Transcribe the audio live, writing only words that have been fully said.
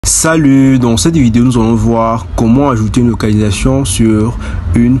Salut, dans cette vidéo nous allons voir comment ajouter une localisation sur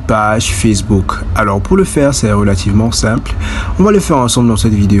une page Facebook. Alors pour le faire c'est relativement simple, on va le faire ensemble dans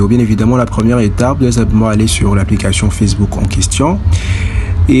cette vidéo. Bien évidemment la première étape, vous allez simplement aller sur l'application Facebook en question.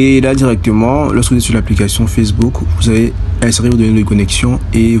 Et là directement, lorsque vous êtes sur l'application Facebook, vous allez insérer vos données de connexion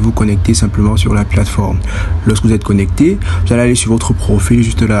et vous connecter simplement sur la plateforme. Lorsque vous êtes connecté, vous allez aller sur votre profil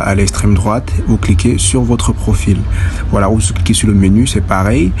juste là à l'extrême droite, vous cliquez sur votre profil. Voilà, vous cliquez sur le menu, c'est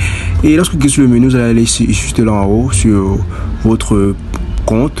pareil. Et lorsque vous cliquez sur le menu, vous allez aller juste là en haut sur votre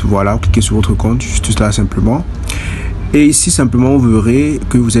compte. Voilà, vous cliquez sur votre compte, juste là simplement. Et ici, simplement, vous verrez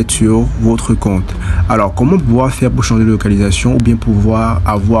que vous êtes sur votre compte. Alors, comment pouvoir faire pour changer de localisation ou bien pouvoir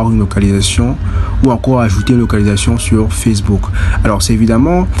avoir une localisation ou encore ajouter une localisation sur Facebook? Alors, c'est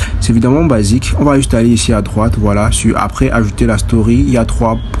évidemment basique. On va juste aller ici à droite, voilà, après ajouter la story, il y a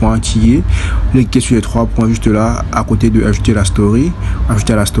 3 pointillés. Vous cliquez sur les 3 points juste là, à côté de ajouter la story,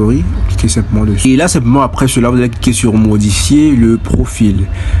 cliquez simplement dessus. Et là, simplement après cela, vous allez cliquer sur modifier le profil.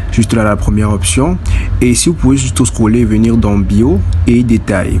 Juste là, la première option. Et ici, vous pouvez juste scroller, venir dans bio et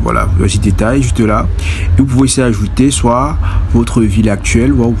détails. Voilà, voici détails juste là. Et vous pouvez ici ajouter soit votre ville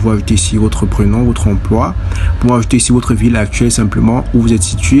actuelle, ou vous pouvez ajouter ici votre prénom, votre emploi. Vous pouvez ajouter ici votre ville actuelle simplement où vous êtes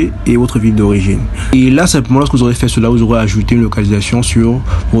situé et votre ville d'origine. Et là simplement lorsque vous aurez fait cela, vous aurez ajouté une localisation sur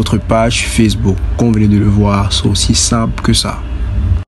votre page Facebook. Comme vous venez de le voir, c'est aussi simple que ça.